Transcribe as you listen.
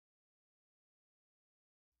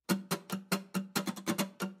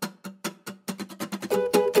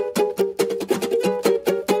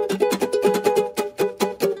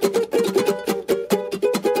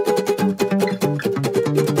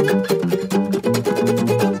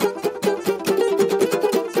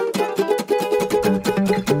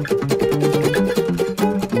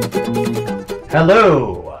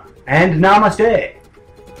Hello and namaste.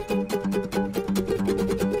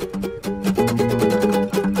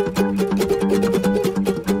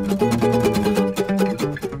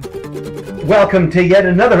 Welcome to yet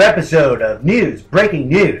another episode of Breaking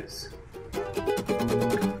News.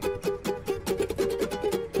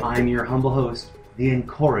 I'm your humble host, the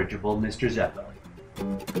incorrigible Mr. Zeppo.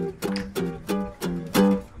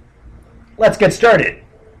 Let's get started.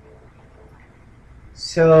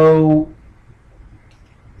 So,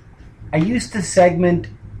 I used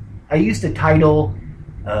to title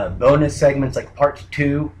bonus segments like Part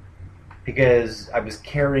 2 because I was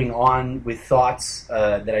carrying on with thoughts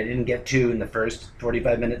that I didn't get to in the first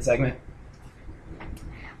 45-minute segment.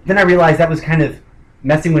 Then I realized that was kind of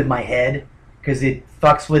messing with my head because it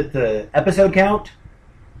fucks with the episode count.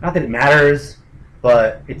 Not that it matters,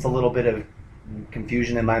 but it's a little bit of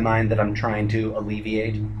confusion in my mind that I'm trying to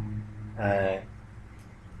alleviate.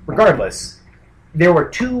 Regardless, there were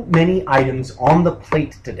too many items on the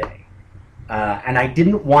plate today, and I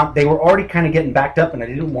didn't want, they were already kind of getting backed up, and I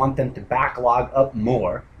didn't want them to backlog up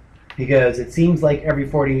more, because it seems like every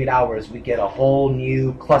 48 hours we get a whole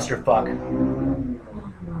new clusterfuck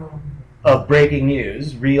of breaking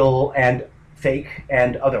news, real and fake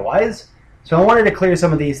and otherwise. So I wanted to clear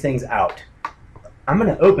some of these things out. I'm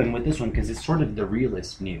going to open with this one because it's sort of the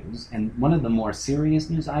realest news, and one of the more serious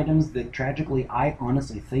news items that tragically I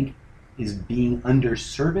honestly think is being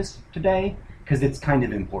underserviced today, because it's kind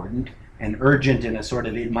of important and urgent in a sort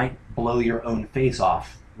of, it might blow your own face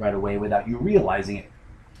off right away without you realizing it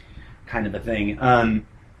kind of a thing.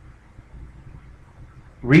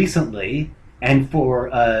 Recently, and for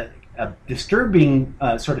a disturbing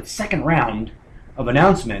sort of second round of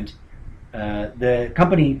announcement, the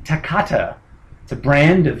company Takata, it's a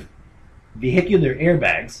brand of vehicular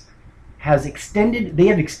airbags, have extended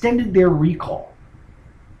their recall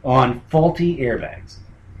on faulty airbags.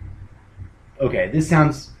 Okay, this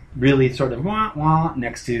sounds really sort of wah-wah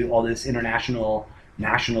next to all this international,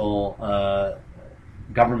 national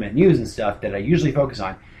government news and stuff that I usually focus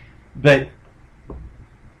on. But,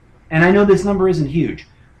 and I know this number isn't huge,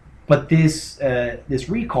 but this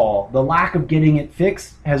recall, the lack of getting it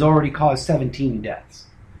fixed, has already caused 17 deaths.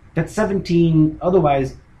 That's 17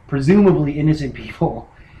 otherwise presumably innocent people.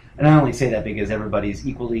 And I only say that because everybody's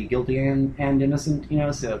equally guilty and innocent,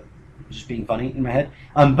 so just being funny in my head.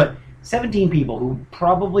 But 17 people who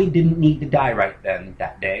probably didn't need to die right then,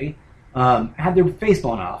 that day, had their face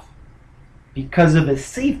blown off because of a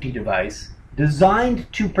safety device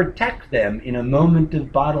designed to protect them in a moment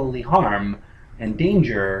of bodily harm and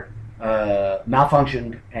danger,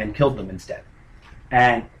 malfunctioned and killed them instead.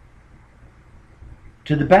 And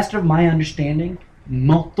to the best of my understanding,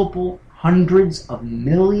 multiple hundreds of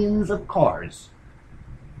millions of cars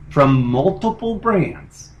from multiple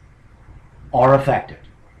brands are affected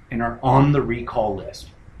and are on the recall list.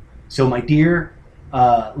 So my dear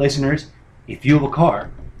listeners, if you have a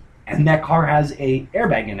car and that car has an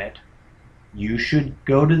airbag in it, you should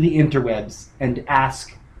go to the interwebs and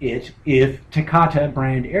ask it if Takata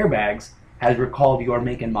brand airbags has recalled your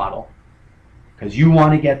make and model, because you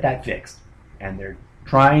want to get that fixed. And they're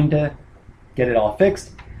trying to get it all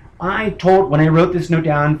fixed. When I wrote this note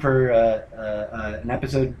down for an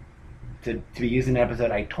episode, to be used in an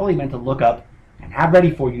episode, I totally meant to look up and have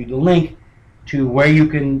ready for you the link to where you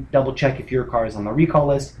can double check if your car is on the recall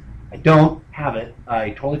list. I don't have it.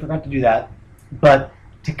 I totally forgot to do that. But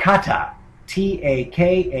Takata,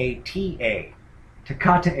 Takata,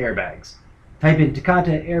 Takata airbags. Type in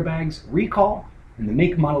Takata airbags recall and the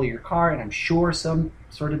make and model of your car, and I'm sure some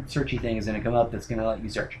sort of searchy thing is going to come up that's going to let you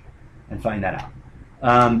search and find that out.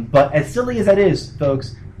 But as silly as that is,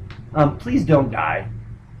 folks, please don't die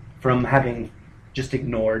from having just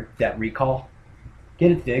ignored that recall.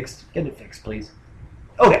 Get it fixed, please.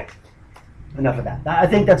 Okay, enough of that. I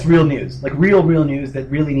think that's real news, like real news that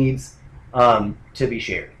really needs to be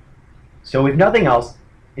shared. So if nothing else,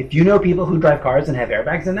 if you know people who drive cars and have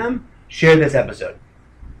airbags in them, share this episode.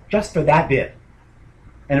 Just for that bit.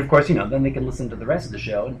 And of course, then they can listen to the rest of the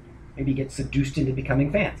show and maybe get seduced into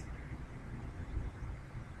becoming fans.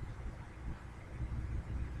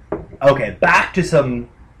 Okay, back to some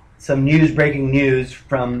breaking news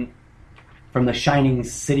from the shining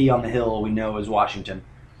city on the hill we know as Washington.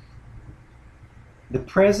 The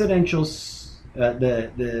presidential,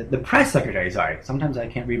 the press secretary, sorry, sometimes I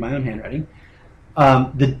can't read my own handwriting.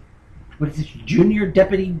 Junior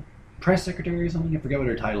deputy press secretary or something? I forget what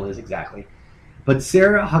her title is exactly. But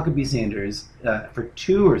Sarah Huckabee Sanders, for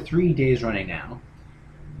 2 or 3 days running now,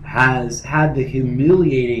 has had the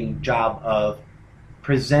humiliating job of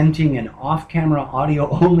presenting an off-camera,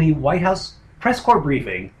 audio-only White House press corps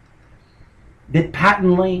briefing that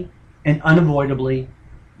patently and unavoidably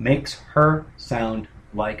makes her sound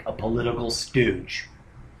like a political stooge,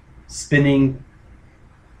 spinning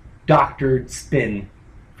doctored spin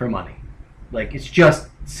for money. Like, it's just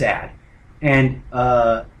sad. And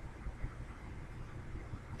for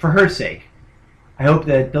her sake, I hope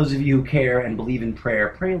that those of you who care and believe in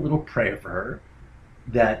prayer, pray a little prayer for her,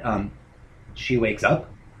 that she wakes up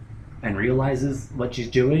and realizes what she's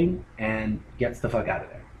doing and gets the fuck out of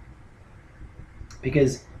there.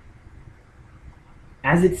 Because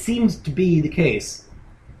as it seems to be the case,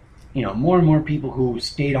 more and more people who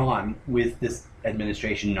stayed on with this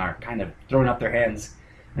administration are kind of throwing up their hands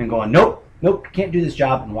and going, nope, can't do this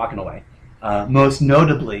job, and walking away. Most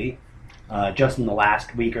notably, just in the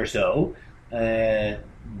last week or so, the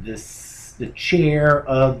chair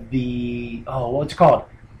of the, what's it called?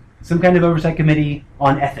 Some kind of oversight committee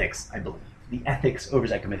on ethics, I believe. The Ethics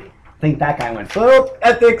Oversight Committee. I think that guy went, oh,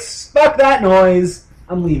 ethics, fuck that noise,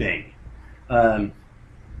 I'm leaving. I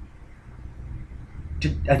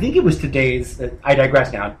think it was today's, I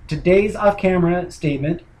digress now, today's off-camera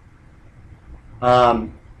statement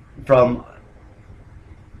from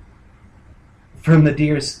the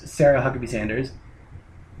dear Sarah Huckabee Sanders.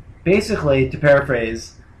 Basically, to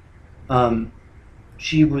paraphrase,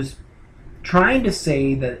 she was trying to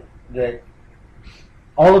say that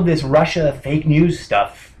all of this Russia fake news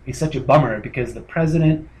stuff is such a bummer because the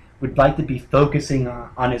president would like to be focusing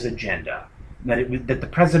on his agenda. That the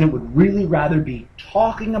president would really rather be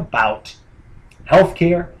talking about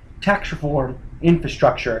healthcare, tax reform,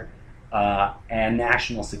 infrastructure, and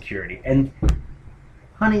national security. And,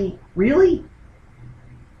 honey, really?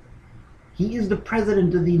 He is the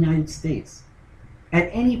president of the United States. At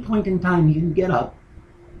any point in time, he can get up,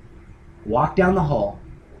 walk down the hall,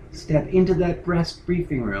 step into that press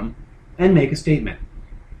briefing room, and make a statement.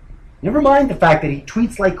 Never mind the fact that he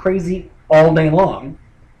tweets like crazy all day long.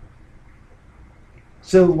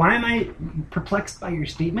 So why am I perplexed by your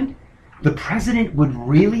statement? The president would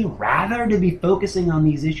really rather to be focusing on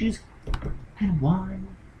these issues? And why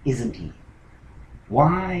isn't he?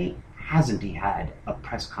 Why hasn't he had a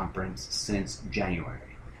press conference since January?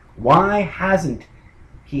 Why hasn't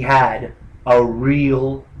he had a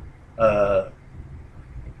real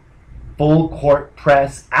full court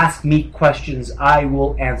press, ask me questions, I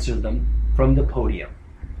will answer them from the podium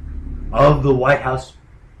of the White House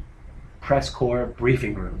press corps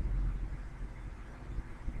briefing room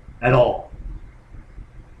at all?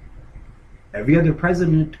 Every other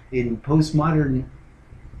president in postmodern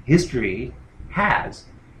history has.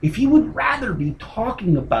 If he would rather be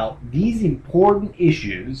talking about these important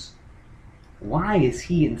issues, why is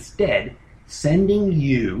he instead sending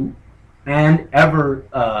you, and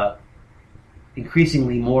ever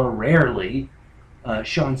increasingly more rarely,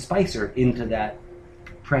 Sean Spicer into that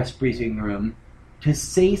press briefing room to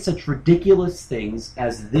say such ridiculous things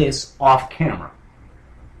as this off camera?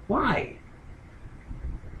 Why?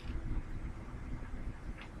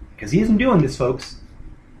 Because he isn't doing this, folks.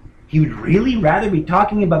 He would really rather be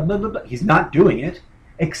talking about blah, blah, blah. He's not doing it,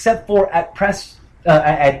 except for at the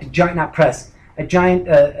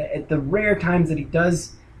rare times that he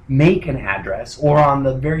does make an address, or on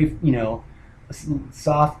the very,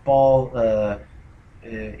 softball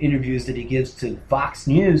interviews that he gives to Fox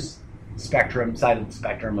News side of the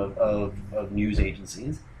spectrum of news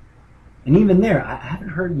agencies. And even there, I haven't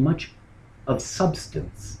heard much of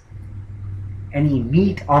substance, any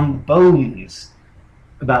meat on the bones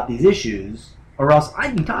about these issues, or else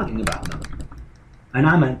I'd be talking about them. And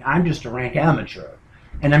I'm just a rank amateur.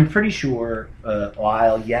 And I'm pretty sure,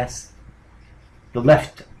 while yes, the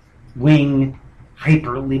left-wing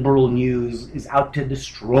hyper-liberal news is out to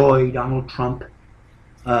destroy Donald Trump,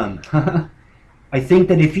 I think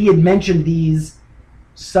that if he had mentioned these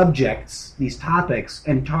subjects, these topics,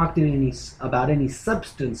 and talked about any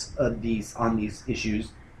substance of on these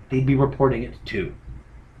issues, they'd be reporting it too.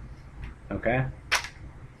 Okay?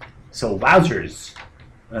 So wowzers.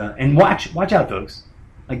 And watch out, folks.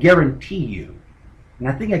 I guarantee you, and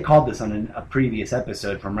I think I called this on a previous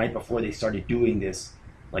episode from right before they started doing this,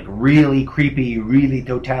 like really creepy, really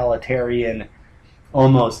totalitarian,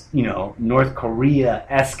 almost, North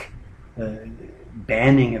Korea-esque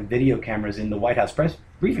banning of video cameras in the White House press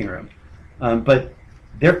briefing room. But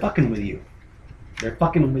they're fucking with you. They're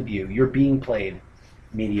fucking with you. You're being played,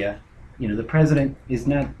 media. The president is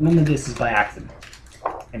not, none of this is by accident.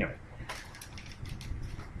 Anyway.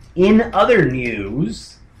 In other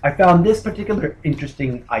news, I found this particular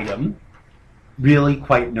interesting item really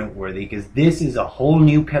quite noteworthy, because this is a whole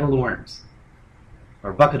new kettle of worms,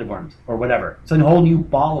 or bucket of worms, or whatever. It's a whole new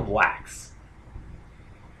ball of wax.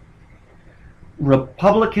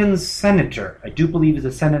 Republican senator. I do believe he's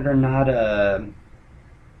a senator, not a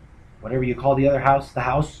whatever you call the other house, the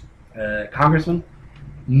House, Congressman,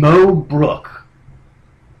 Mo Brooke.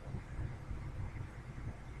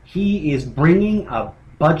 He is bringing a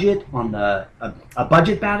budget on a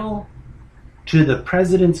budget battle to the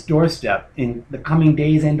president's doorstep in the coming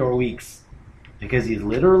days and or weeks, because he's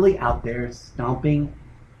literally out there stomping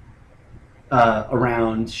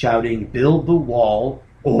around shouting, build the wall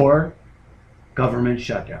or government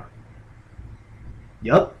shutdown.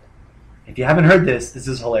 Yup. If you haven't heard this, this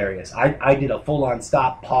is hilarious. I did a full-on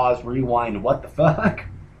stop, pause, rewind, what the fuck?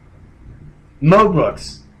 Mo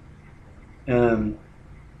Brooks.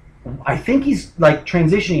 I think he's like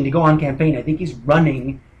transitioning to go on campaign. I think he's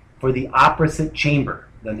running for the opposite chamber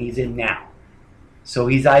than he's in now. So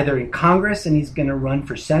he's either in Congress and he's going to run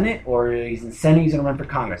for Senate, or he's in Senate, he's going to run for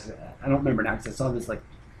Congress. I don't remember now because I saw this like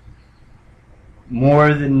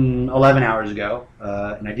more than 11 hours ago,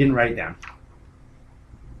 and I didn't write it down.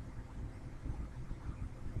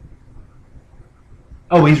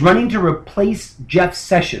 Oh, he's running to replace Jeff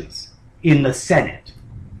Sessions in the Senate.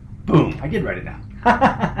 Boom, I did write it down.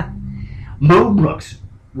 Mo Brooks,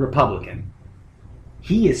 Republican.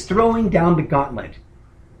 He is throwing down the gauntlet.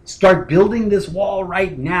 Start building this wall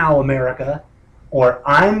right now, America, or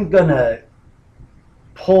I'm going to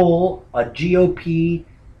pull a GOP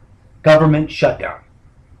government shutdown.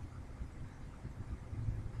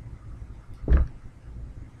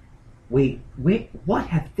 Wait, what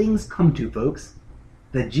have things come to, folks?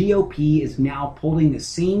 The GOP is now pulling the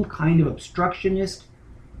same kind of obstructionist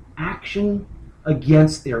action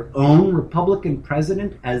against their own Republican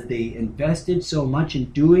president as they invested so much in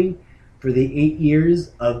doing for the 8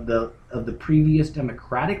 years of the previous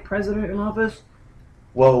Democratic president in office.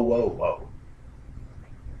 Whoa.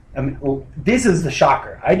 I mean, this is the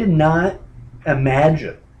shocker. I did not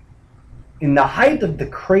imagine, in the height of the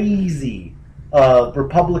crazy of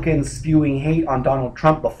Republicans spewing hate on Donald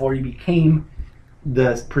Trump before he became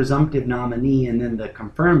the presumptive nominee and then the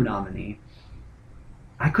confirmed nominee,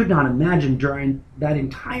 I could not imagine during that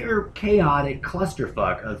entire chaotic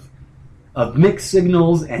clusterfuck of mixed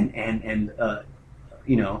signals and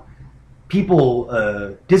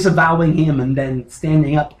people disavowing him and then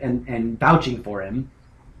standing up and vouching for him.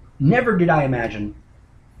 Never did I imagine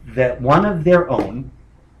that one of their own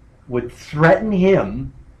would threaten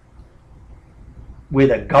him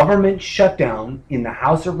with a government shutdown in the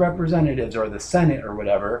House of Representatives or the Senate or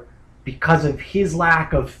whatever because of his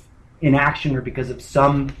lack of inaction or because of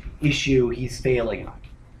some issue he's failing on.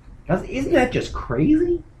 Isn't that just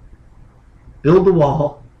crazy? Build the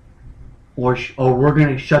wall or we're going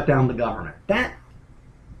to shut down the government.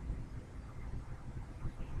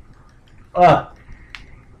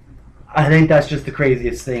 I think that's just the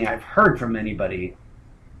craziest thing I've heard from anybody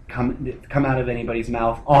come out of anybody's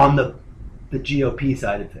mouth on the GOP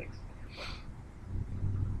side of things.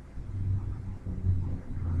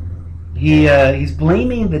 He's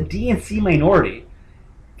blaming the DNC minority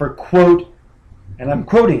for, quote, and I'm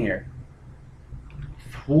quoting here,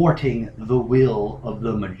 thwarting the will of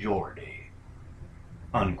the majority,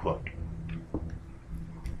 unquote.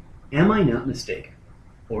 Am I not mistaken?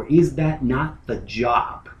 Or is that not the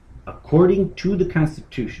job, according to the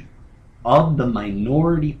Constitution, of the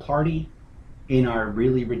minority party in our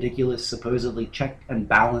really ridiculous, supposedly checked and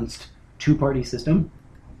balanced two-party system?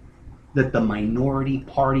 That the minority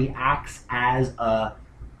party acts as a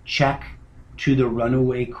check to the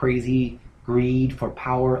runaway crazy greed for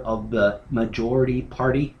power of the majority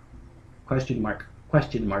party? Question mark,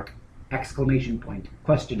 exclamation point,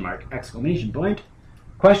 question mark, exclamation point,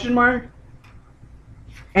 question mark.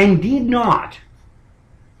 And did not,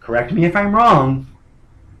 correct me if I'm wrong,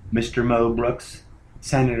 Mr. Mo Brooks,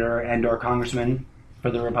 Senator and or Congressman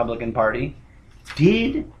for the Republican Party,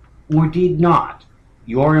 did or did not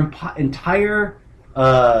your entire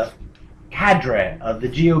cadre of the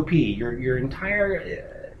GOP, your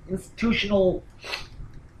entire institutional,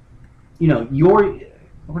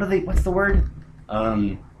 what's the word?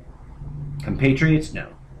 Compatriots? No.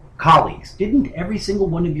 Colleagues. Didn't every single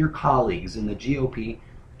one of your colleagues in the GOP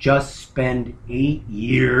just spend 8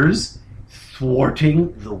 years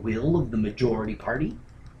thwarting the will of the majority party?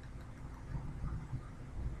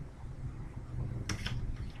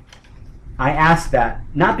 I ask that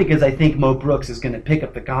not because I think Mo Brooks is going to pick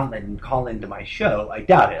up the gauntlet and call into my show. I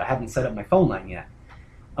doubt it. I haven't set up my phone line yet.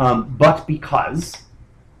 But because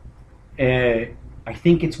I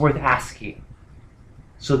think it's worth asking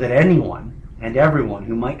so that anyone and everyone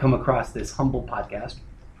who might come across this humble podcast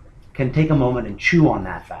can take a moment and chew on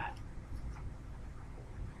that fat.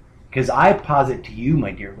 Because I posit to you, my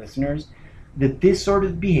dear listeners, that this sort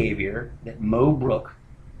of behavior that Mo Brook,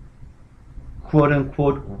 quote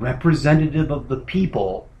unquote, representative of the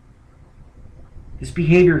people, this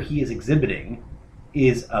behavior he is exhibiting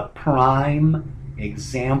is a prime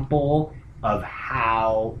example of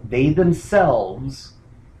how they themselves,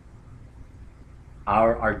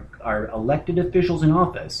 our elected officials in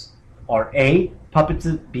office, are A, puppets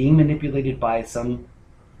of being manipulated by some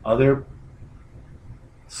other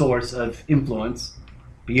source of influence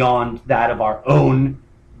beyond that of our own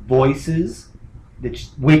voices,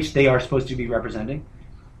 which they are supposed to be representing,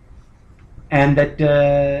 and that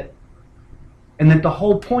the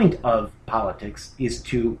whole point of politics is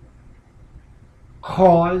to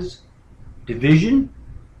cause division,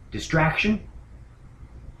 distraction,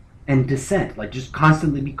 and dissent, like just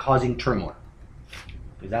constantly be causing turmoil.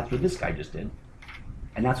 Because that's what this guy just did.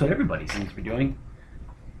 And that's what everybody seems to be doing.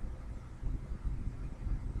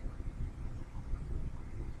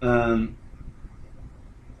 And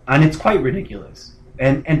it's quite ridiculous.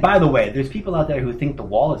 And by the way, there's people out there who think the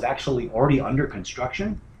wall is actually already under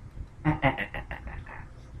construction.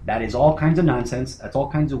 That is all kinds of nonsense. That's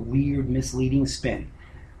all kinds of weird, misleading spin.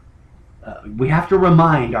 We have to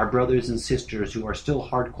remind our brothers and sisters who are still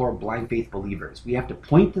hardcore blind faith believers, we have to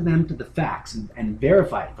point to them to the facts and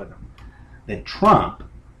verify it for them, that Trump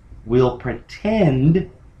will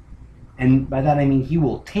pretend, and by that I mean he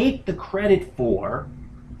will take the credit for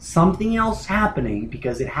something else happening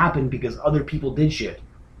because it happened because other people did shit,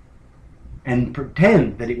 and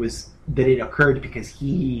pretend that it occurred because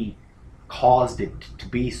he caused it to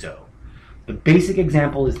be so. The basic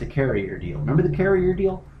example is the carrier deal. Remember the carrier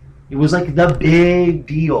deal? It was like the big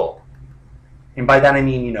deal. And by that I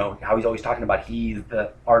mean, you know, how he's always talking about he's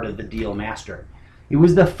the art of the deal master. It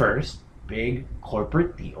was the first big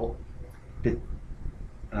corporate deal that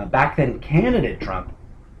back then candidate Trump,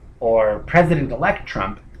 or President-elect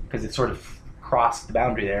Trump, because it sort of crossed the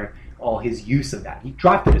boundary there, all his use of that. He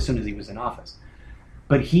dropped it as soon as he was in office.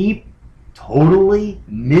 But he totally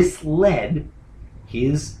misled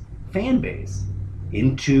his fan base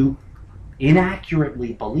into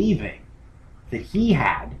inaccurately believing that he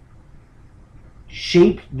had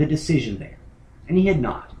shaped the decision there. And he had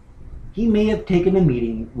not. He may have taken a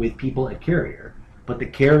meeting with people at Carrier, but the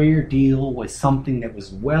Carrier deal was something that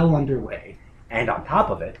was well underway. And on top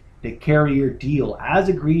of it, the Carrier deal, as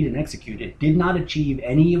agreed and executed, did not achieve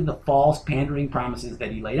any of the false pandering promises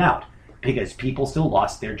that he laid out, because people still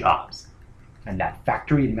lost their jobs. And that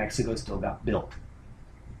factory in Mexico still got built.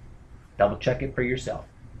 Double check it for yourself.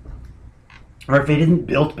 Or if it isn't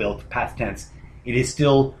built, past tense, it is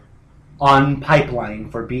still on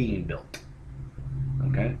pipeline for being built.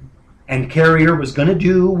 Okay? And Carrier was going to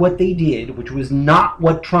do what they did, which was not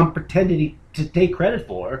what Trump pretended to take credit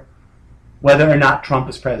for, whether or not Trump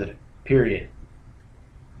was president. Period.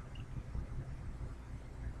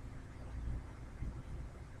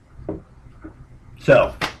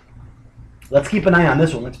 So, let's keep an eye on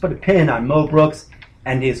this one. Let's put a pin on Mo Brooks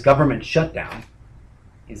and his government shutdown.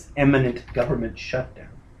 His imminent government shutdown.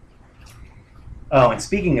 Oh, and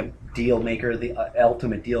speaking of deal maker, the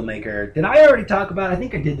ultimate deal maker, did I already talk about, I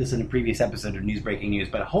think I did this in a previous episode of News Breaking News,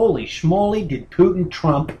 but holy schmoly, did Putin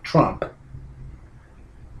Trump.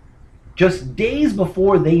 Just days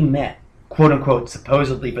before they met, quote unquote,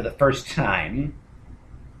 supposedly for the first time,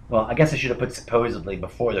 well, I guess I should have put supposedly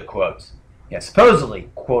before the quotes. Yeah, supposedly,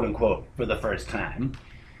 quote unquote, for the first time.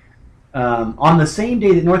 On the same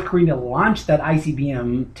day that North Korea launched that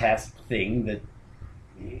ICBM test thing that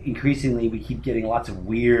increasingly we keep getting lots of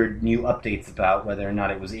weird new updates about whether or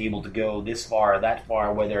not it was able to go this far or that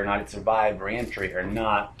far, whether or not it survived re-entry or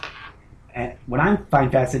not. And what I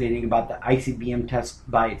find fascinating about the ICBM test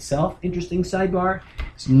by itself, interesting sidebar,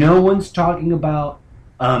 is no one's talking about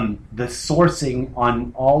the sourcing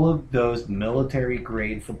on all of those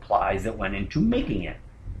military-grade supplies that went into making it,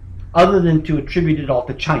 other than to attribute it all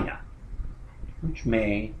to China, which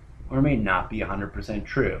may or may not be 100%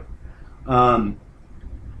 true.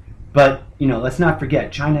 But, you know, let's not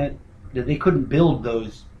forget, China, they couldn't build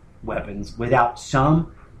those weapons without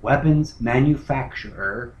some weapons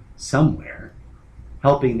manufacturer somewhere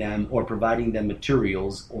helping them or providing them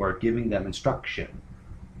materials or giving them instruction.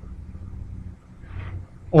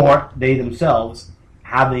 Or they themselves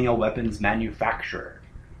having a weapons manufacturer.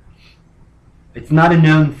 It's not a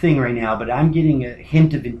known thing right now, but I'm getting a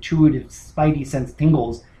hint of intuitive spidey sense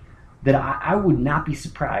tingles that I would not be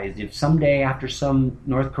surprised if someday after some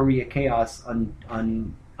North Korea chaos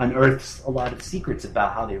unearths a lot of secrets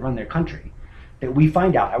about how they run their country, that we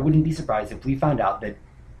find out, I wouldn't be surprised if we found out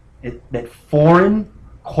that foreign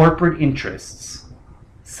corporate interests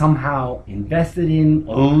somehow invested in,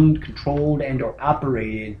 owned, controlled, and or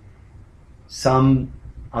operated some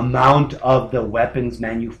amount of the weapons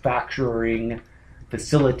manufacturing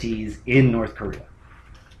facilities in North Korea.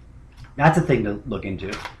 That's a thing to look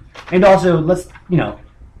into. And also,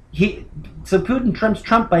 Putin trumps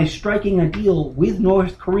Trump by striking a deal with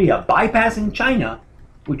North Korea, bypassing China,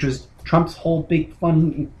 which was Trump's whole big,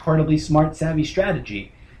 fun, incredibly smart, savvy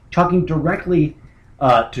strategy, talking directly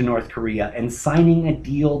to North Korea and signing a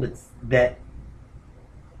deal that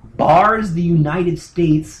bars the United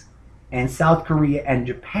States and South Korea and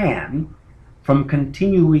Japan from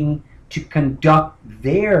continuing to conduct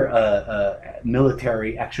their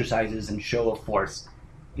military exercises and show of force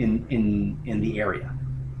in the area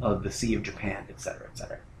of the Sea of Japan, etc.,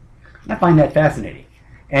 etc. I find that fascinating.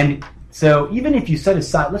 And so even if you set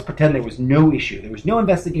aside, let's pretend there was no issue, there was no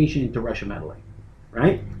investigation into Russia meddling,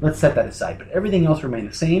 right? Let's set that aside, but everything else remained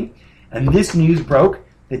the same. And this news broke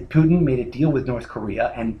that Putin made a deal with North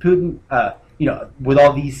Korea, and Putin, with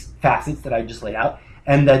all these facets that I just laid out,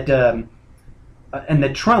 and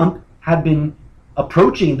that Trump had been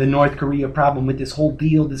approaching the North Korea problem with this whole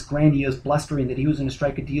deal, this grandiose blustering that he was going to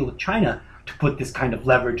strike a deal with China to put this kind of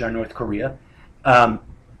leverage on North Korea. How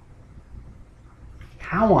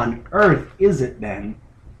on earth is it then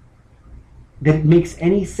that it makes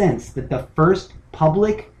any sense that the first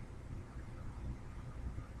public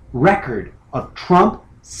record of Trump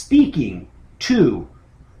speaking to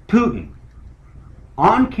Putin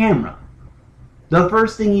on camera, the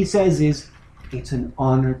first thing he says is, "It's an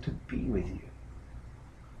honor to be with you"?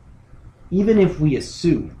 Even if we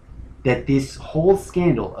assume that this whole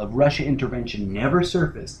scandal of Russia intervention never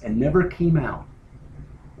surfaced and never came out,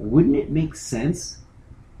 wouldn't it make sense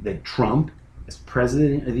that Trump, as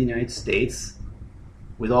President of the United States,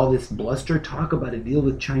 with all this bluster talk about a deal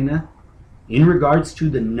with China, in regards to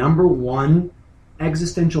the number one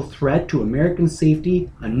existential threat to American safety,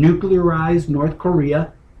 a nuclearized North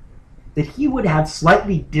Korea, that he would have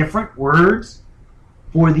slightly different words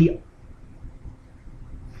for the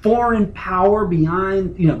foreign power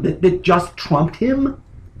behind, that just trumped him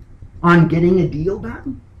on getting a deal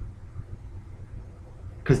done?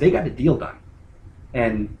 Because they got a deal done.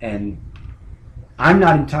 And I'm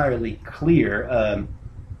not entirely clear,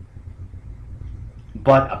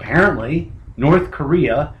 but apparently North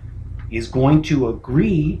Korea is going to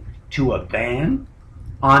agree to a ban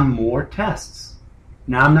on more tests.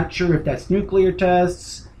 Now, I'm not sure if that's nuclear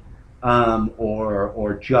tests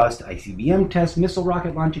or just ICBM tests, missile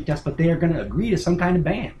rocket launching tests, but they are going to agree to some kind of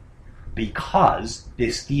ban because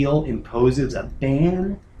this deal imposes a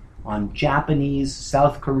ban on Japanese,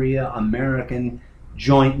 South Korea, American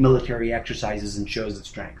joint military exercises and shows of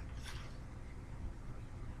strength.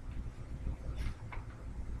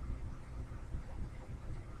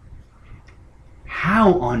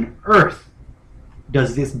 How on earth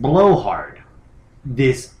does this blowhard,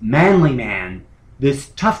 this manly man, this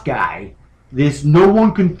tough guy, this no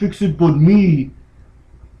one can fix it but me,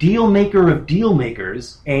 deal maker of deal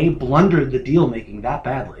makers, blunder the deal making that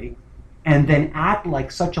badly, and then act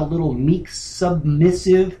like such a little meek,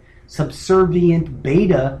 submissive, subservient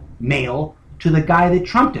beta male to the guy that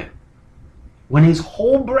trumped him, when his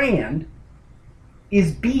whole brand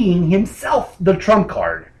is being himself the trump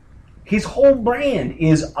card. His whole brand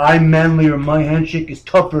is, I'm manlier, my handshake is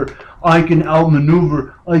tougher, I can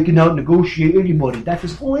outmaneuver, I can outnegotiate anybody. That's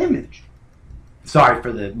his whole image. Sorry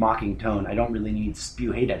for the mocking tone. I don't really need to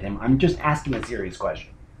spew hate at him. I'm just asking a serious question.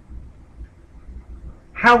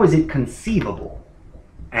 How is it conceivable,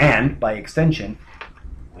 and by extension,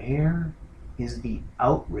 where is the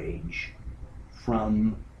outrage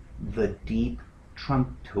from the deep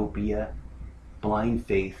Trumptopia blind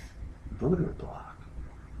faith voter bloc?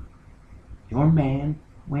 Your man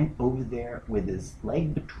went over there with his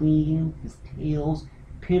leg between his tails,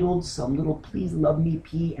 piddled some little please love me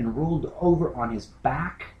pee, and rolled over on his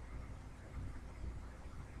back,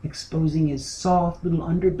 exposing his soft little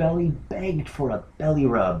underbelly, begged for a belly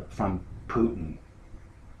rub from Putin.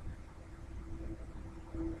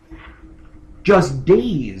 Just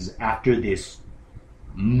days after this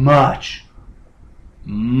much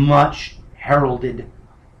heralded,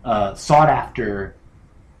 sought after,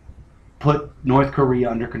 put North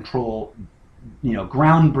Korea under control,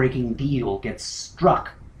 groundbreaking deal gets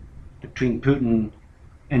struck between Putin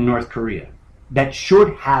and North Korea that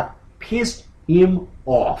should have pissed him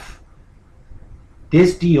off.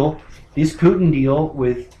 This deal, this Putin deal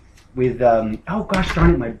with oh gosh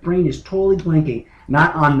darn it, my brain is totally blanking,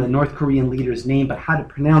 not on the North Korean leader's name, but how to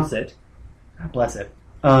pronounce it. God bless it.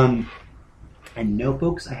 And no,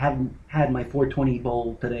 folks, I haven't had my 420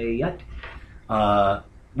 bowl today yet.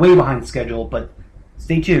 Way behind schedule, but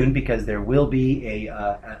stay tuned because there will be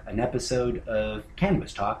an episode of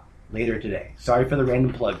Cannabis Talk later today. Sorry for the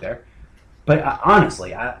random plug there. But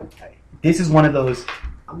honestly, this is one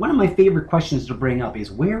of my favorite questions to bring up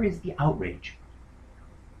is, where is the outrage?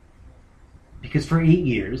 Because for 8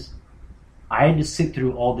 years, I had to sit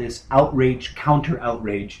through all this outrage,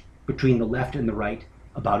 counter-outrage between the left and the right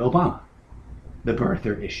about Obama. The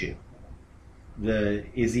birther issue.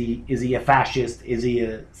 Is he a fascist? Is he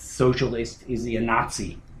a socialist? Is he a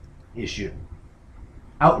Nazi issue?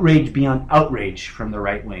 Outrage beyond outrage from the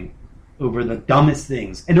right wing over the dumbest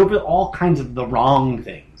things and over all kinds of the wrong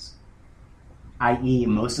things. I.e.,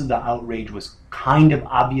 most of the outrage was kind of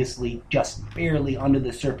obviously just barely under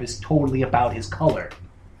the surface, totally about his color.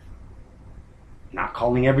 Not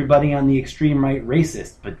calling everybody on the extreme right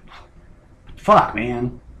racist, but fuck,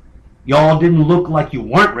 man. Y'all didn't look like you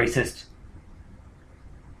weren't racist.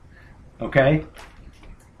 Okay?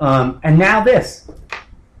 And now this.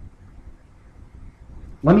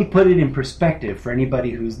 Let me put it in perspective for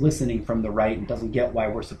anybody who's listening from the right and doesn't get why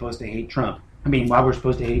we're supposed to hate Trump. Why we're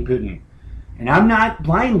supposed to hate Putin. And I'm not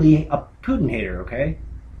blindly a Putin hater, okay?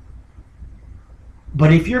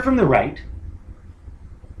 But if you're from the right,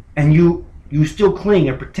 and you still cling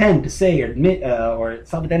or pretend to say or admit or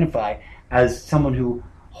self-identify as someone who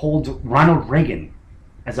holds Ronald Reagan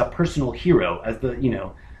as a personal hero, as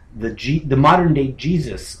the modern day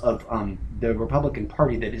Jesus of the Republican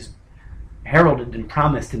Party that is heralded and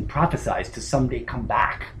promised and prophesized to someday come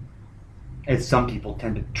back, as some people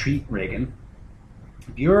tend to treat Reagan.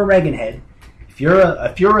 If you're a Reagan head, if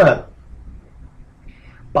you're a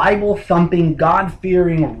Bible thumping, God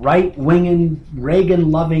fearing, right winging, Reagan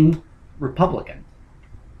loving Republican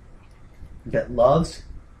that loves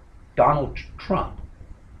Donald Trump,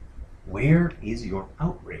 where is your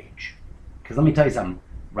outrage? Because let me tell you something.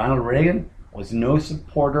 Ronald Reagan was no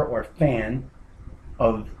supporter or fan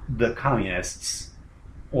of the communists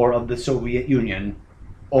or of the Soviet Union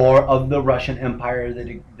or of the Russian Empire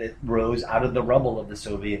that rose out of the rubble of the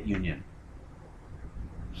Soviet Union.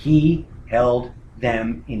 He held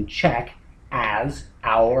them in check as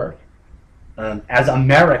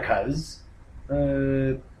America's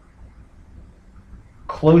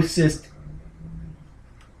closest,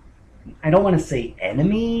 I don't want to say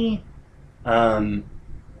enemy, because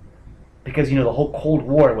the whole Cold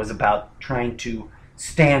War was about trying to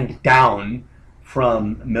stand down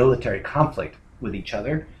from military conflict with each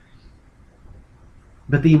other.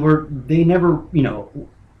 But they never,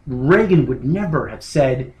 Reagan would never have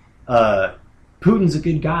said, Putin's a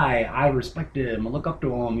good guy, I respect him, I look up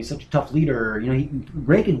to him, he's such a tough leader.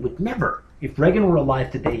 Reagan would never. If Reagan were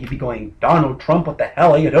alive today, he'd be going, Donald Trump, what the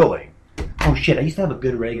hell are you doing? Oh shit, I used to have a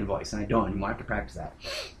good Reagan voice, and I don't anymore. I have to practice that.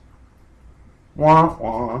 Wah,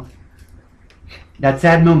 wah. That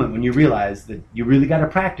sad moment when you realize that you really got to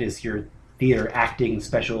practice your theater acting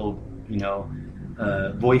special,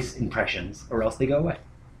 voice impressions, or else they go away.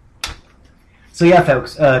 So yeah,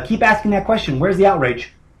 folks, keep asking that question. Where's the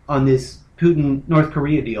outrage on this Putin-North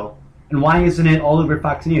Korea deal? And why isn't it all over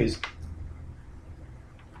Fox News?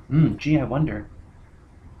 Gee, I wonder.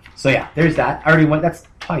 So yeah, there's that. I already went. That's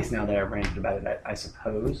twice now that I've ranted about it, I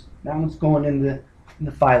suppose. That one's going in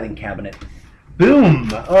the filing cabinet.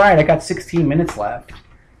 Boom! All right, I got 16 minutes left.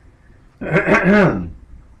 I'm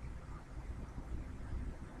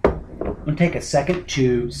going to take a second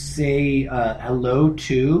to say hello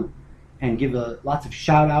to and give lots of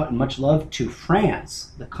shout out and much love to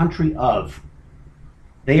France, the country of.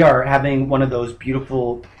 They are having one of those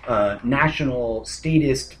beautiful national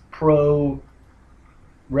statist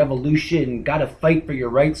pro-revolution, gotta fight for your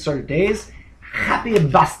rights sort of days. Happy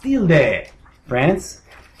Bastille Day, France.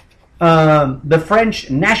 The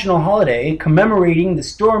French national holiday commemorating the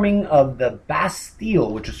storming of the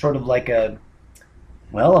Bastille, which is sort of like a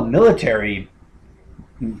military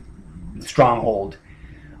stronghold,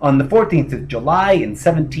 on the 14th of July in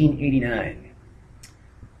 1789.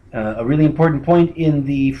 A really important point in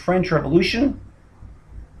the French Revolution,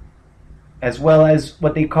 as well as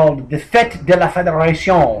what they called the Fête de la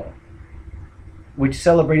Fédération, which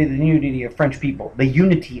celebrated the unity of French people, the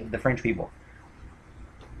unity of the French people.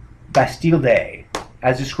 Bastille Day,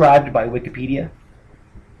 as described by Wikipedia.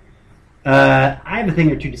 I have a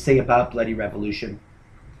thing or two to say about Bloody Revolution.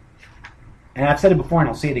 And I've said it before and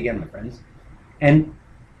I'll say it again, my friends. And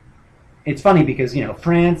it's funny because,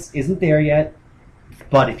 France isn't there yet,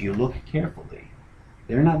 but if you look carefully,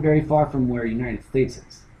 they're not very far from where the United States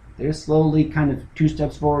is. They're slowly kind of 2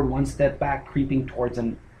 steps forward, 1 step back, creeping towards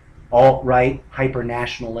an alt-right,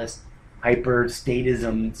 hyper-nationalist,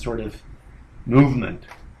 hyper-statism sort of movement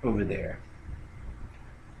over there.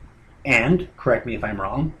 And, correct me if I'm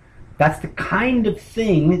wrong, that's the kind of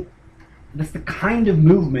thing that's the kind of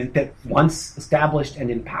movement that, once established and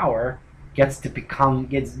in power, gets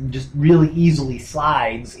just really easily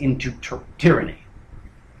slides into tyranny,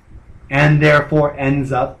 and therefore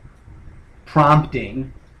ends up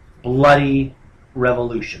prompting bloody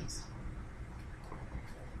revolutions.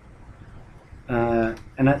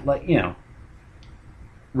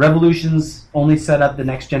 Revolutions only set up the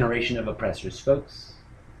next generation of oppressors, folks.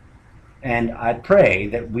 And I pray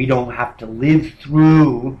that we don't have to live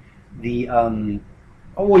through we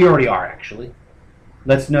already are, actually.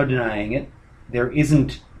 Let's no denying it. There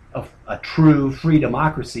isn't a true free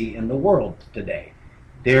democracy in the world today.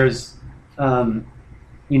 There's,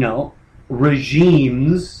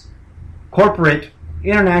 regimes,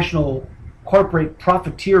 international corporate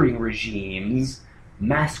profiteering regimes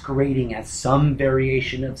masquerading as some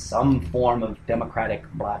variation of some form of democratic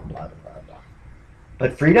blah, blah, blah, blah.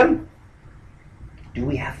 But freedom? Do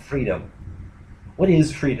we have freedom? What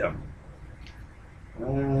is freedom?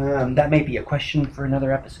 That may be a question for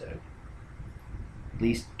another episode. At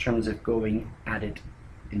least in terms of going at it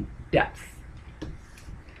in depth.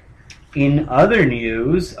 In other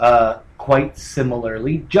news, quite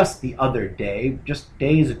similarly, just the other day, just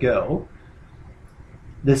days ago,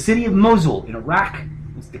 the city of Mosul in Iraq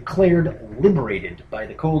was declared liberated by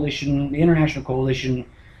the international coalition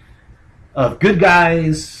of good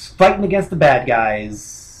guys fighting against the bad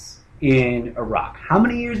guys in Iraq. How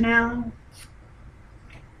many years now?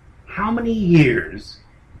 How many years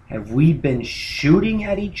have we been shooting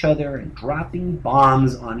at each other and dropping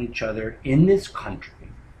bombs on each other in this country?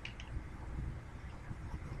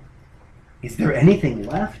 Is there anything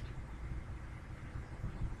left?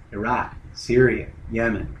 Iraq, Syria,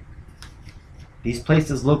 Yemen. These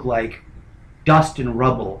places look like dust and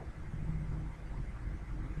rubble.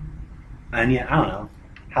 And I don't know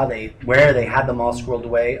where they had them all squirreled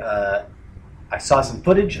away. I saw some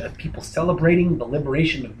footage of people celebrating the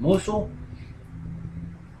liberation of Mosul.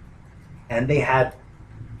 And they had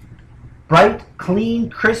bright, clean,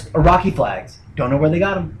 crisp Iraqi flags. Don't know where they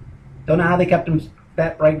got them. Don't know how they kept them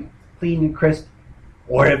that bright, clean, and crisp.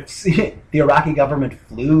 Or if the Iraqi government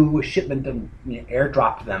flew a shipment and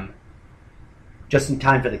airdropped them just in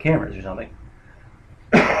time for the cameras or something.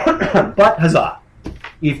 But huzzah.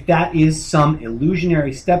 If that is some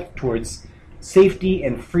illusionary step towards safety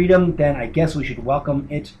and freedom, then I guess we should welcome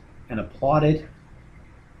it and applaud it.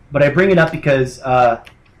 But I bring it up because,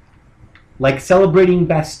 like celebrating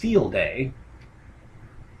Bastille Day,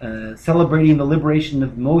 celebrating the liberation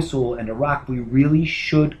of Mosul and Iraq, we really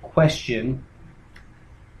should question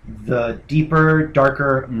the deeper,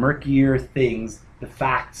 darker, murkier things, the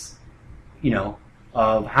facts,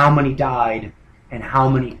 of how many died and how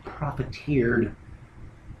many profiteered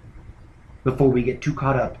before we get too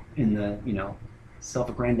caught up in the,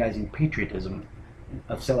 self-aggrandizing patriotism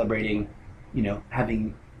of celebrating,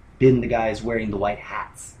 having been the guys wearing the white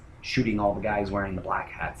hats, shooting all the guys wearing the black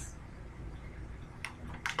hats.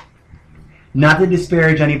 Not to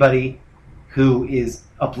disparage anybody who is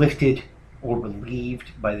uplifted or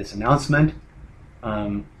relieved by this announcement.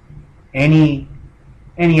 Any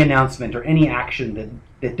announcement or any action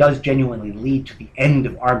that does genuinely lead to the end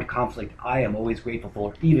of armed conflict, I am always grateful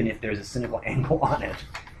for, even if there's a cynical angle on it.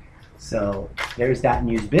 So there's that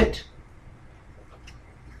news bit.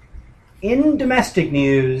 In domestic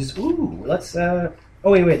news, let's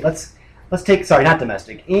take, sorry, not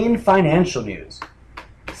domestic, in financial news,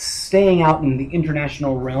 staying out in the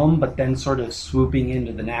international realm, but then sort of swooping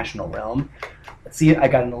into the national realm. Let's see, I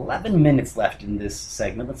got 11 minutes left in this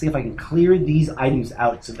segment. Let's see if I can clear these items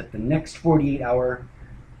out so that the next 48-hour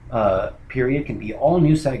period can be all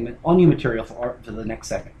new material for the next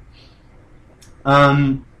segment.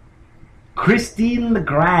 Christine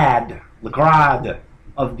Lagarde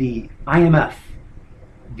of the IMF,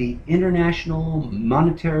 the International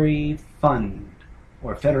Monetary Fund,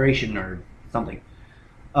 or Federation, or something,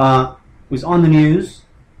 was on the news.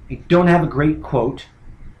 I don't have a great quote.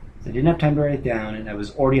 I didn't have time to write it down, and I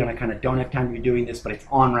was already on a kind of don't have time to be doing this, but it's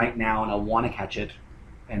on right now, and I want to catch it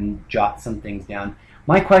and jot some things down.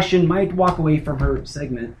 My question might walk away from her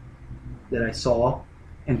segment that I saw,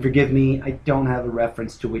 and forgive me, I don't have a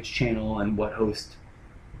reference to which channel and what host.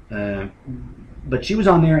 But she was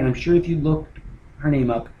on there, and I'm sure if you look her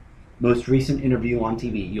name up, most recent interview on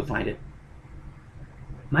TV, you'll find it.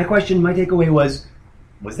 My takeaway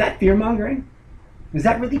was that fear-mongering? Was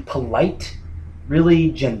that really polite,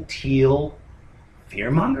 really genteel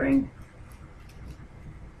fear-mongering?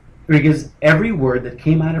 Because every word that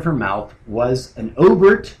came out of her mouth was an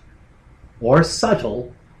overt or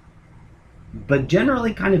subtle, but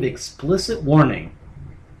generally kind of explicit warning,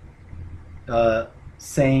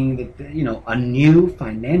 saying that a new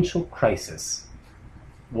financial crisis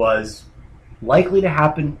was likely to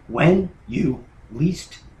happen when you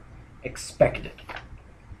least expect it.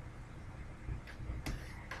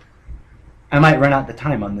 I might run out the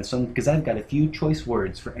time on this one because I've got a few choice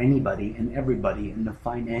words for anybody and everybody in the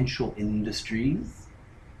financial industries.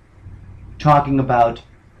 Talking about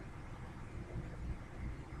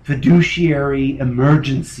fiduciary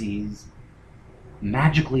emergencies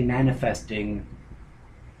magically manifesting.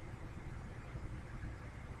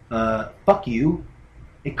 Fuck you.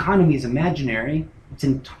 Economy is imaginary. It's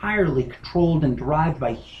entirely controlled and derived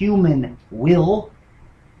by human will.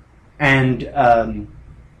 And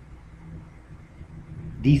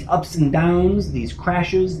these ups and downs, these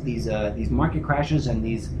crashes, these market crashes, and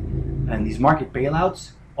these market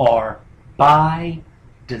bailouts are by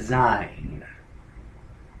design.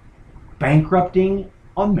 Bankrupting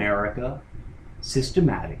America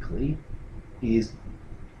systematically is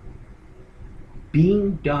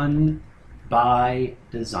being done by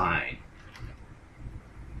design.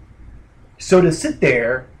 So to sit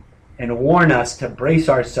there and warn us to brace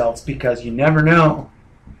ourselves because you never know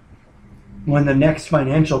when the next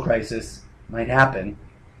financial crisis might happen,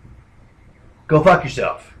 go fuck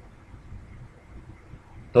yourself.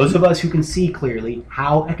 Those of us who can see clearly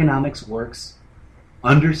how economics works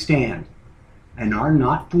understand and are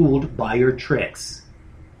not fooled by your tricks.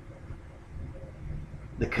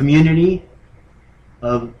 The community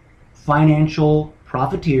of financial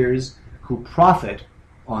profiteers who profit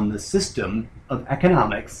on the system of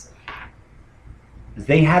economics,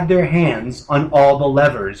 they have their hands on all the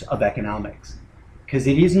levers of economics. Because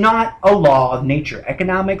it is not a law of nature.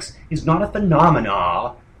 Economics is not a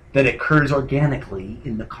phenomena that occurs organically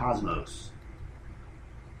in the cosmos.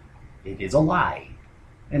 It is a lie.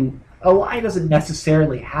 And a lie doesn't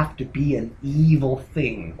necessarily have to be an evil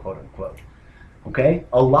thing, quote unquote. Okay?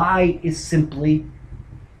 A lie is simply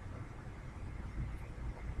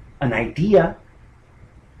an idea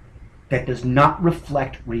that does not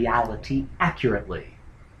reflect reality accurately,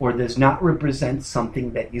 or does not represent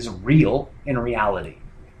something that is real in reality.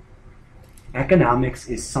 Economics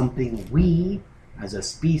is something we, as a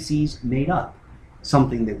species, made up.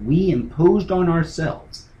 Something that we imposed on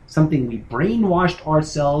ourselves. Something we brainwashed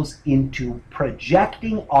ourselves into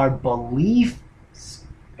projecting our belief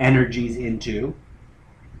energies into.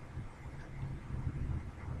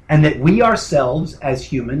 And that we ourselves, as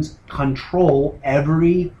humans, control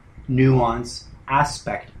every nuance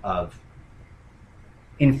aspect of.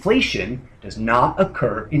 Inflation does not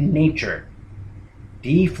occur in nature.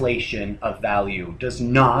 Deflation of value does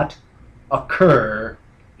not occur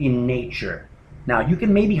in nature. Now, you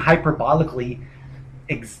can maybe hyperbolically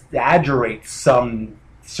exaggerate some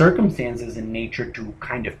circumstances in nature to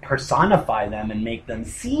kind of personify them and make them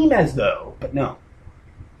seem as though, but no.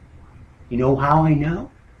 You know how I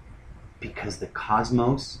know? Because the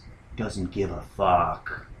cosmos doesn't give a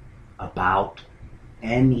fuck about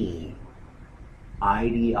any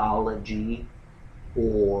ideology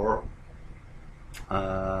or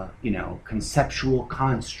conceptual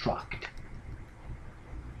construct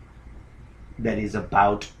that is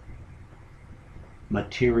about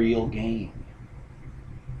material gain.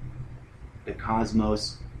 The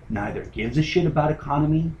cosmos neither gives a shit about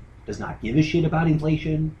economy, does not give a shit about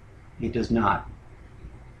inflation, it does not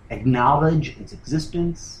acknowledge its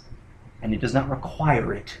existence, and it does not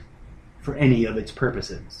require it for any of its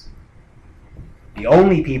purposes. The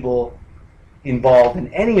only people involved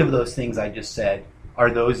in any of those things I just said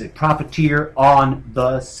are those that profiteer on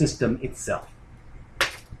the system itself.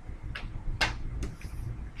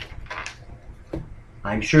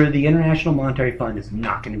 I'm sure the International Monetary Fund is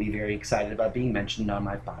not going to be very excited about being mentioned on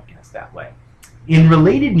my podcast that way. In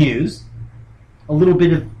related news, a little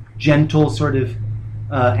bit of gentle sort of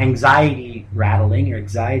anxiety rattling or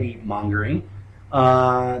anxiety mongering.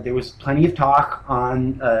 There was plenty of talk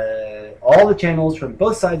on all the channels from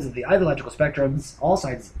both sides of the ideological spectrums, all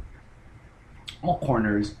sides, all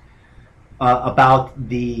corners, about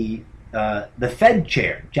the Fed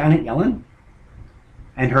chair, Janet Yellen,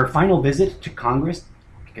 and her final visit to Congress,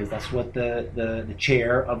 because that's what the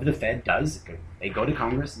chair of the Fed does. They go to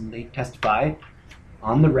Congress and they testify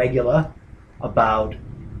on the regular about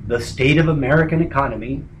the state of American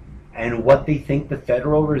economy and what they think the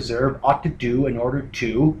Federal Reserve ought to do in order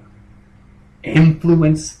to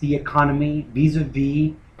influence the economy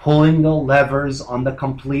vis-a-vis pulling the levers on the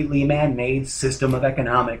completely man-made system of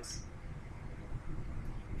economics.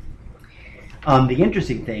 The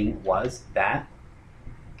interesting thing was that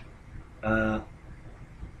it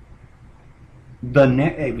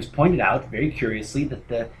was pointed out very curiously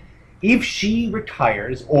that if she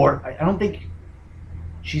retires, or I don't think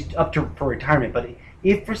she's up for retirement. But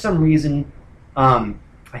if for some reason,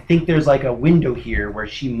 I think there's like a window here where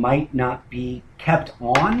she might not be kept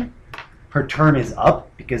on. Her term is up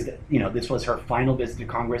because, you know, this was her final visit to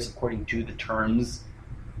Congress according to the terms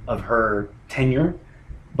of her tenure.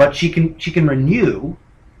 But she can renew.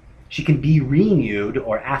 She can be renewed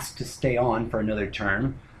or asked to stay on for another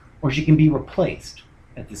term, or she can be replaced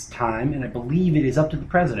at this time, and I believe it is up to the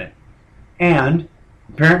president. And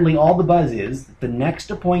apparently all the buzz is that the next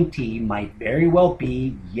appointee might very well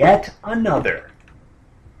be yet another,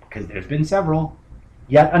 because there's been several,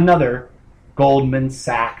 yet another Goldman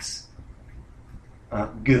Sachs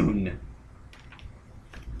goon.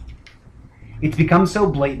 It's become so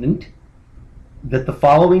blatant that the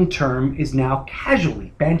following term is now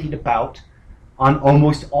casually bandied about on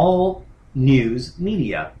almost all news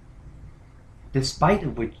media,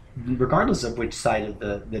 regardless of which side of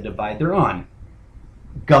the divide they're on.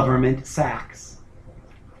 Government Sachs.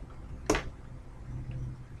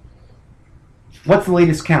 What's the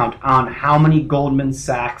latest count on how many Goldman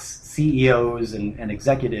Sachs CEOs and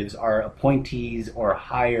executives are appointees or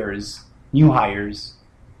new hires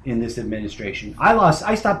in this administration?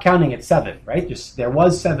 I stopped counting at 7, right? There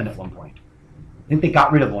was 7 at one point. I think they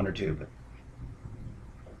got rid of 1 or 2, but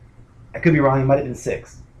I could be wrong. It might have been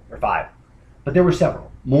 6 or 5. But there were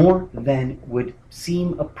several. More than would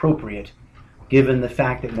seem appropriate given the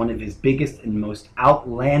fact that one of his biggest and most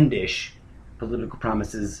outlandish political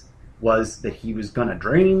promises was that he was going to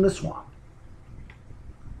drain the swamp.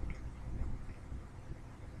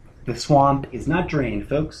 The swamp is not drained,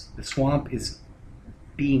 folks. The swamp is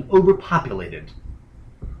being overpopulated.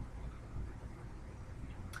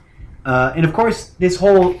 And of course, this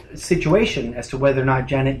whole situation as to whether or not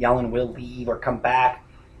Janet Yellen will leave or come back,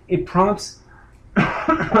 it prompts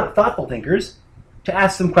thoughtful thinkers to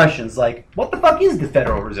ask some questions like, what the fuck is the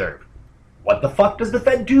Federal Reserve? What the fuck does the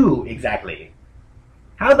Fed do exactly?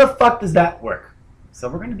 How the fuck does that work? So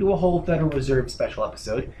we're going to do a whole Federal Reserve special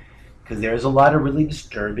episode, because there's a lot of really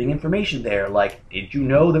disturbing information there, like, did you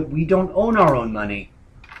know that we don't own our own money?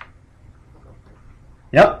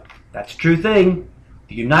 Yep, that's a true thing.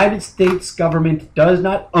 The United States government does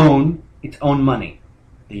not own its own money.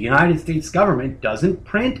 The United States government doesn't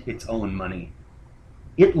print its own money.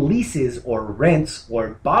 It leases or rents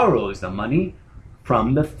or borrows the money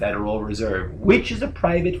from the Federal Reserve, which is a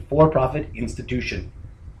private for-profit institution.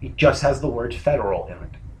 It just has the word federal in it.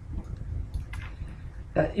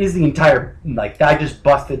 That is the entire, I just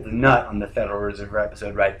busted the nut on the Federal Reserve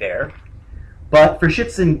episode right there. But for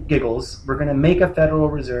shits and giggles, we're going to make a Federal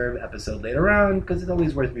Reserve episode later on, because it's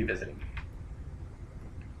always worth revisiting.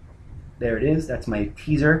 There it is. That's my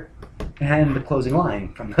teaser and the closing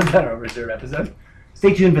line from the Federal Reserve episode.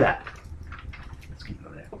 Stay tuned for that. Let's keep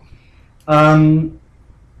over there.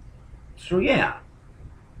 So yeah,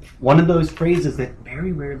 one of those phrases that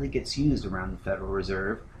very rarely gets used around the Federal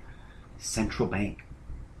Reserve, central bank.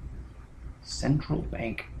 Central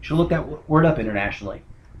bank. You should look that word up internationally.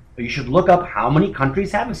 You should look up how many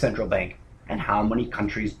countries have a central bank and how many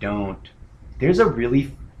countries don't. There's a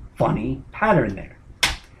really funny pattern there.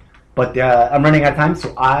 But I'm running out of time,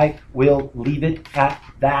 so I will leave it at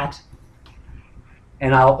that.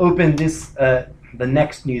 And I'll open this, the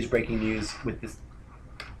next breaking news with this.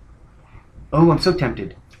 Oh, I'm so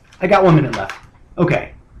tempted. I got 1 minute left.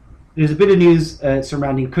 Okay. There's a bit of news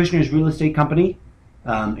surrounding Kushner's real estate company.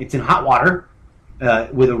 It's in hot water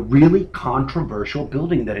with a really controversial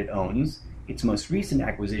building that it owns. Its most recent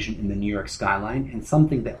acquisition in the New York skyline, and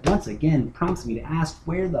something that once again prompts me to ask,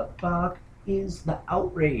 where the fuck is the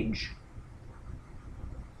outrage?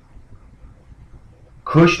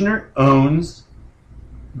 Kushner owns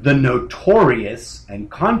the notorious and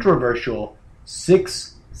controversial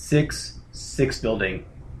 666 building.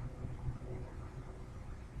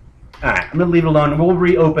 Alright, I'm going to leave it alone, and we'll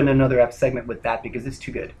reopen another segment with that because it's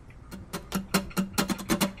too good.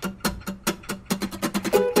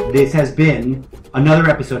 This has been another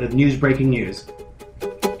episode of News Breaking News.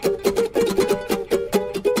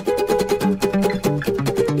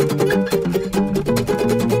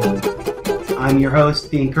 I'm your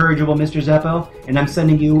host, the incorrigible Mr. Zeppo, and I'm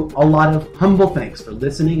sending you a lot of humble thanks for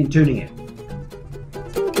listening and tuning in.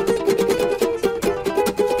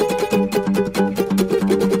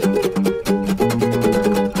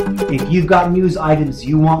 If you've got news items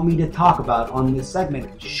you want me to talk about on this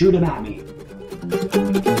segment, shoot them at me.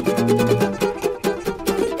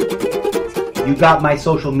 You got my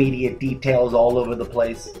social media details all over the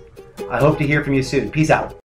place. I hope to hear from you soon. Peace out.